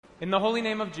In the holy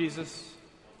name of Jesus,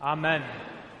 Amen.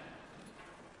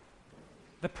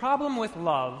 The problem with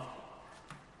love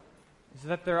is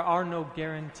that there are no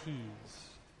guarantees.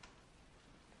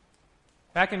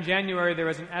 Back in January, there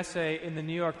was an essay in the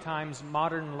New York Times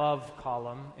Modern Love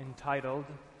column entitled,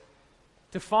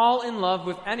 "To Fall in Love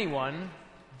with Anyone,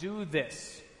 Do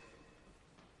This."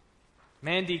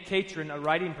 Mandy Catron, a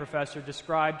writing professor,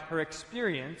 described her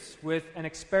experience with an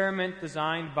experiment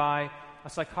designed by a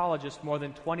psychologist more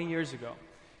than 20 years ago.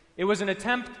 It was an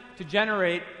attempt to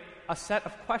generate a set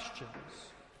of questions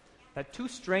that two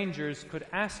strangers could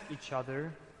ask each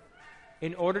other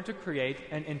in order to create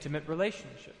an intimate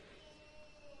relationship.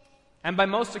 And by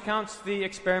most accounts, the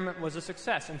experiment was a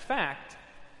success. In fact,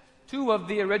 two of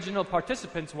the original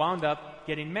participants wound up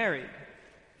getting married.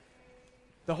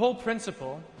 The whole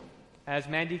principle, as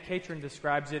Mandy Catron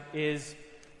describes it, is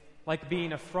like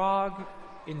being a frog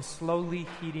in slowly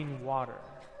heating water.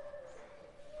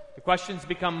 The questions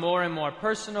become more and more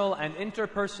personal and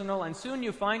interpersonal, and soon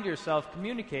you find yourself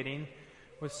communicating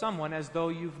with someone as though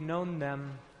you've known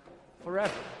them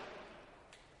forever.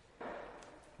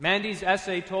 Mandy's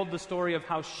essay told the story of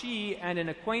how she and an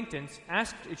acquaintance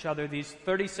asked each other these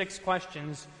 36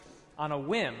 questions on a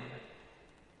whim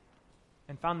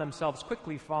and found themselves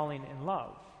quickly falling in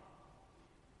love.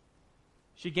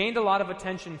 She gained a lot of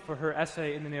attention for her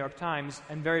essay in the New York Times,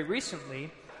 and very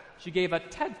recently, she gave a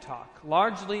TED Talk,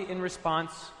 largely in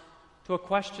response to a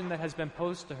question that has been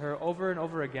posed to her over and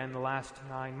over again the last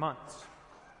 9 months.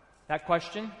 That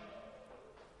question: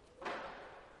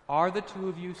 are the two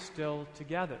of you still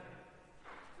together?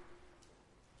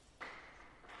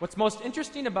 What's most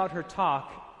interesting about her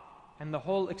talk and the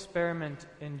whole experiment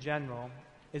in general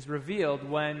is revealed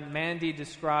when Mandy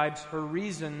describes her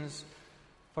reasons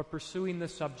for pursuing the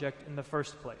subject in the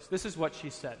first place. This is what she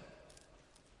said.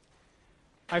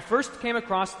 "I first came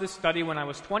across this study when I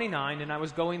was 29 and I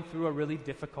was going through a really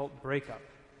difficult breakup.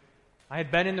 I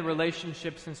had been in the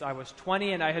relationship since I was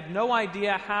 20 and I had no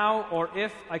idea how or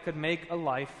if I could make a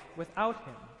life without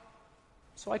him.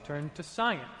 So I turned to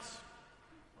science.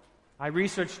 I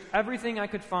researched everything I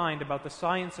could find about the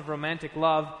science of romantic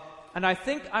love, and I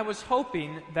think I was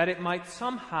hoping that it might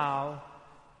somehow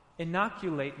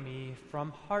inoculate me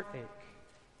from heartache.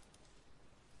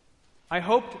 I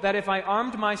hoped that if I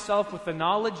armed myself with the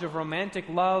knowledge of romantic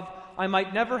love, I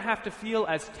might never have to feel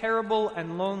as terrible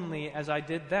and lonely as I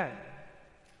did then.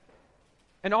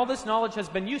 And all this knowledge has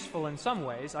been useful in some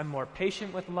ways. I'm more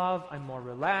patient with love, I'm more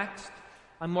relaxed,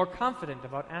 I'm more confident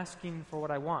about asking for what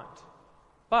I want.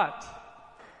 But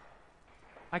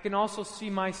I can also see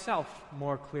myself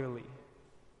more clearly.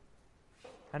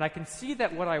 And I can see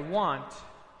that what I want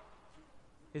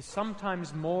is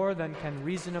sometimes more than can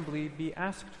reasonably be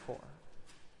asked for.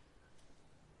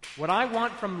 What I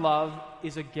want from love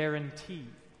is a guarantee.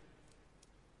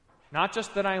 Not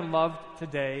just that I am loved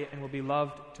today and will be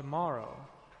loved tomorrow,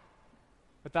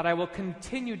 but that I will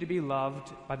continue to be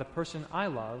loved by the person I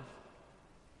love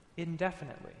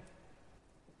indefinitely.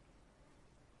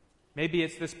 Maybe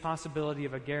it's this possibility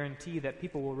of a guarantee that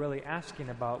people were really asking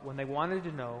about when they wanted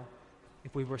to know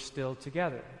if we were still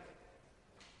together.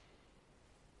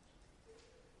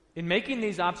 In making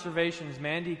these observations,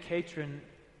 Mandy Catron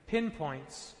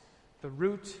pinpoints the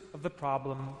root of the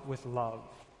problem with love.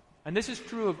 And this is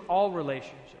true of all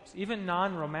relationships, even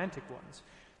non-romantic ones.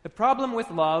 The problem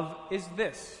with love is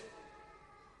this: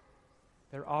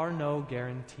 there are no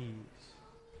guarantees.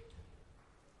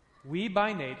 We,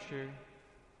 by nature,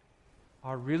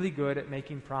 are really good at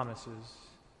making promises,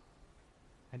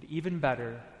 and even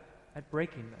better at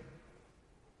breaking them.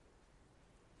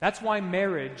 That's why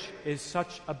marriage is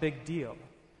such a big deal.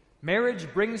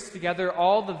 Marriage brings together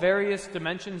all the various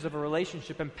dimensions of a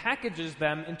relationship and packages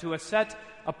them into a set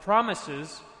of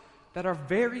promises that are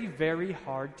very, very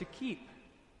hard to keep,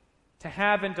 to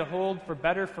have and to hold, for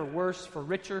better, for worse, for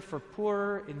richer, for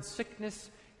poorer, in sickness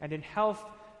and in health,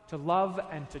 to love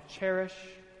and to cherish.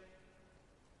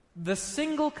 The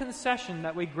single concession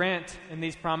that we grant in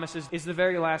these promises is the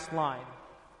very last line: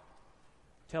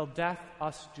 "Till death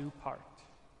us do part."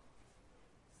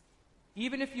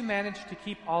 Even if you manage to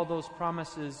keep all those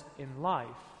promises in life,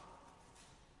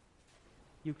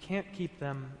 you can't keep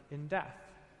them in death.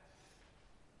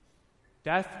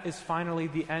 Death is finally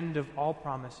the end of all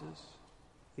promises,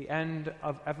 the end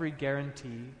of every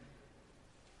guarantee,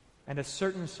 and a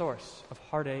certain source of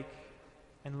heartache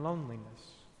and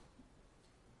loneliness.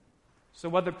 So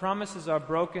whether promises are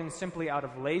broken simply out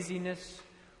of laziness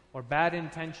or bad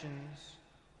intentions,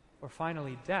 or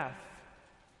finally death,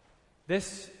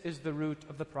 this is the root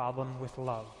of the problem with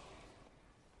love.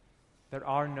 There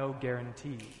are no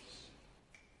guarantees.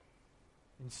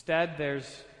 Instead,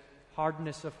 there's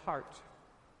hardness of heart.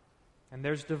 And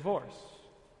there's divorce.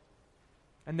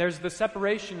 And there's the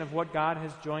separation of what God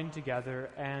has joined together.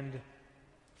 And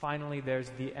finally, there's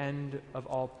the end of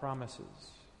all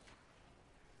promises.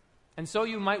 And so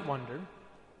you might wonder,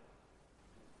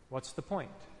 what's the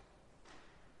point?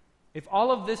 If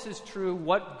all of this is true,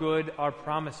 what good are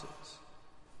promises?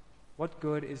 What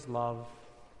good is love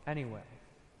anyway?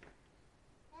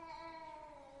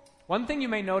 One thing you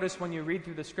may notice when you read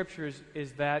through the Scriptures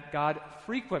is that God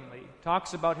frequently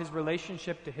talks about his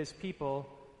relationship to his people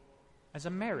as a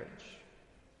marriage.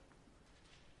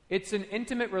 It's an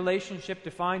intimate relationship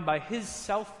defined by his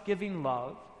self-giving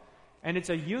love, and it's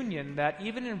a union that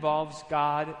even involves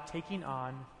God taking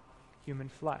on human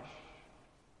flesh.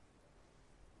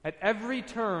 At every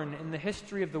turn in the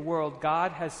history of the world,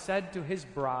 God has said to his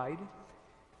bride,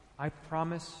 I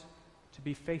promise to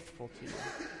be faithful to you.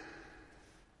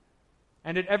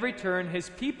 And at every turn,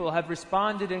 his people have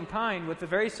responded in kind with the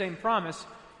very same promise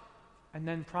and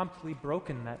then promptly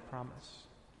broken that promise.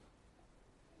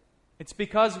 It's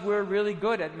because we're really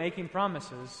good at making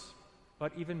promises,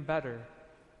 but even better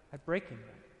at breaking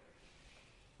them.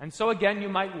 And so again, you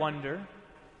might wonder,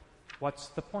 what's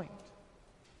the point?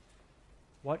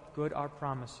 What good are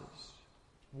promises?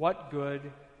 What good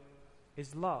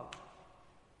is love?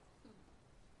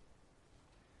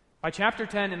 By chapter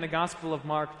 10 in the Gospel of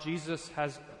Mark, Jesus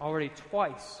has already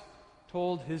twice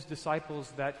told his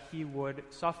disciples that he would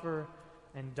suffer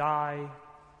and die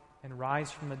and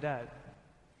rise from the dead.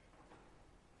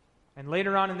 And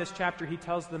later on in this chapter, he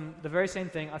tells them the very same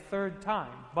thing a third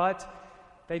time, but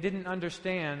they didn't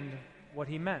understand what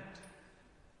he meant.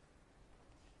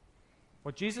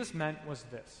 What Jesus meant was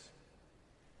this: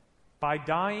 by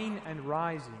dying and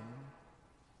rising,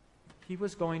 he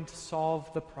was going to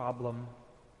solve the problem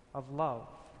of love.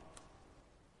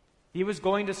 He was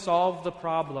going to solve the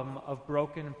problem of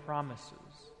broken promises.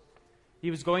 He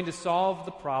was going to solve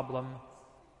the problem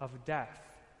of death.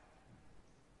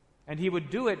 And he would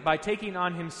do it by taking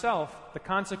on himself the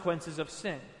consequences of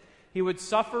sin. He would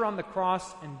suffer on the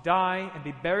cross and die and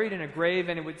be buried in a grave,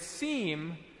 and it would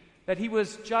seem that he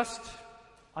was just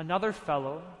another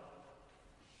fellow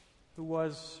who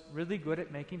was really good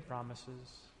at making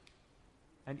promises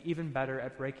and even better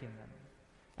at breaking them.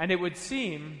 And it would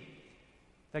seem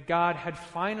that God had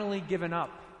finally given up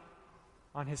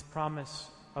on his promise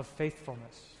of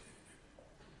faithfulness.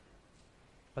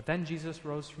 But then Jesus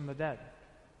rose from the dead.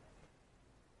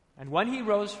 And when he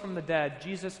rose from the dead,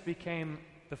 Jesus became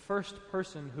the first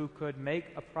person who could make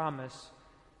a promise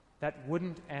that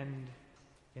wouldn't end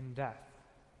in death.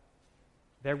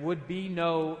 There would be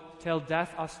no "till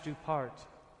death us do part"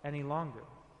 any longer.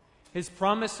 His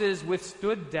promises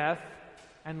withstood death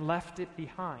and left it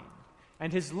behind.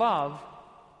 And his love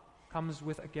comes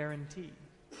with a guarantee.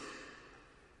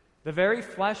 The very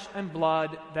flesh and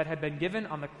blood that had been given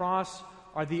on the cross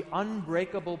are the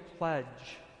unbreakable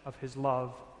pledge of his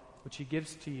love, which he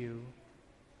gives to you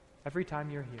every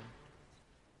time you're here.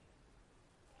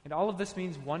 And all of this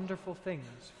means wonderful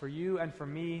things for you and for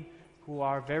me, who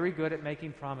are very good at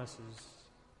making promises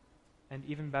and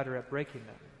even better at breaking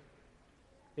them.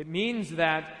 It means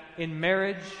that in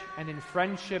marriage and in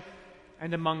friendship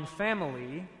and among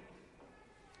family,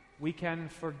 we can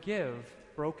forgive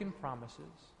broken promises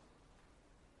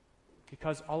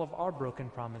because all of our broken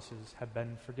promises have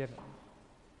been forgiven.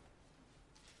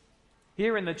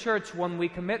 Here in the church, when we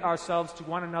commit ourselves to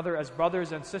one another as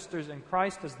brothers and sisters in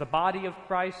Christ, as the body of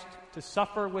Christ, to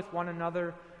suffer with one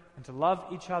another and to love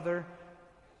each other,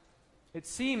 it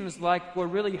seems like we're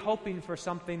really hoping for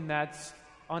something that's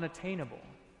unattainable.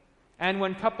 And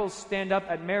when couples stand up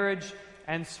at marriage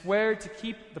and swear to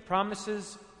keep the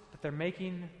promises that they're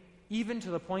making, even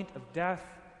to the point of death,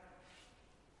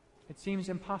 it seems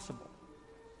impossible.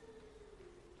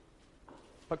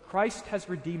 But Christ has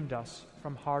redeemed us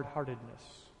from hard-heartedness.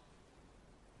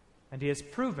 And he has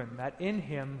proven that in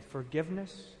him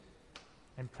forgiveness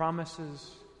and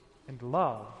promises and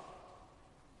love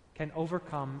can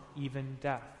overcome even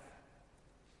death.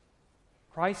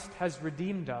 Christ has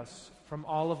redeemed us from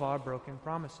all of our broken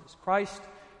promises. Christ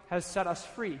has set us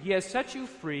free. He has set you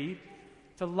free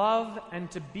to love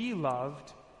and to be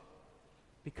loved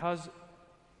because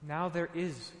now there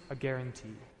is a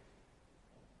guarantee.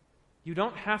 You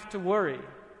don't have to worry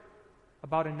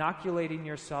about inoculating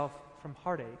yourself from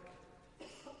heartache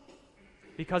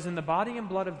because in the body and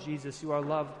blood of Jesus you are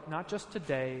loved not just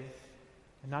today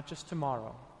and not just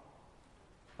tomorrow,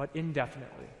 but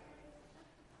indefinitely.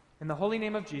 In the holy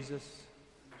name of Jesus,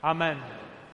 amen.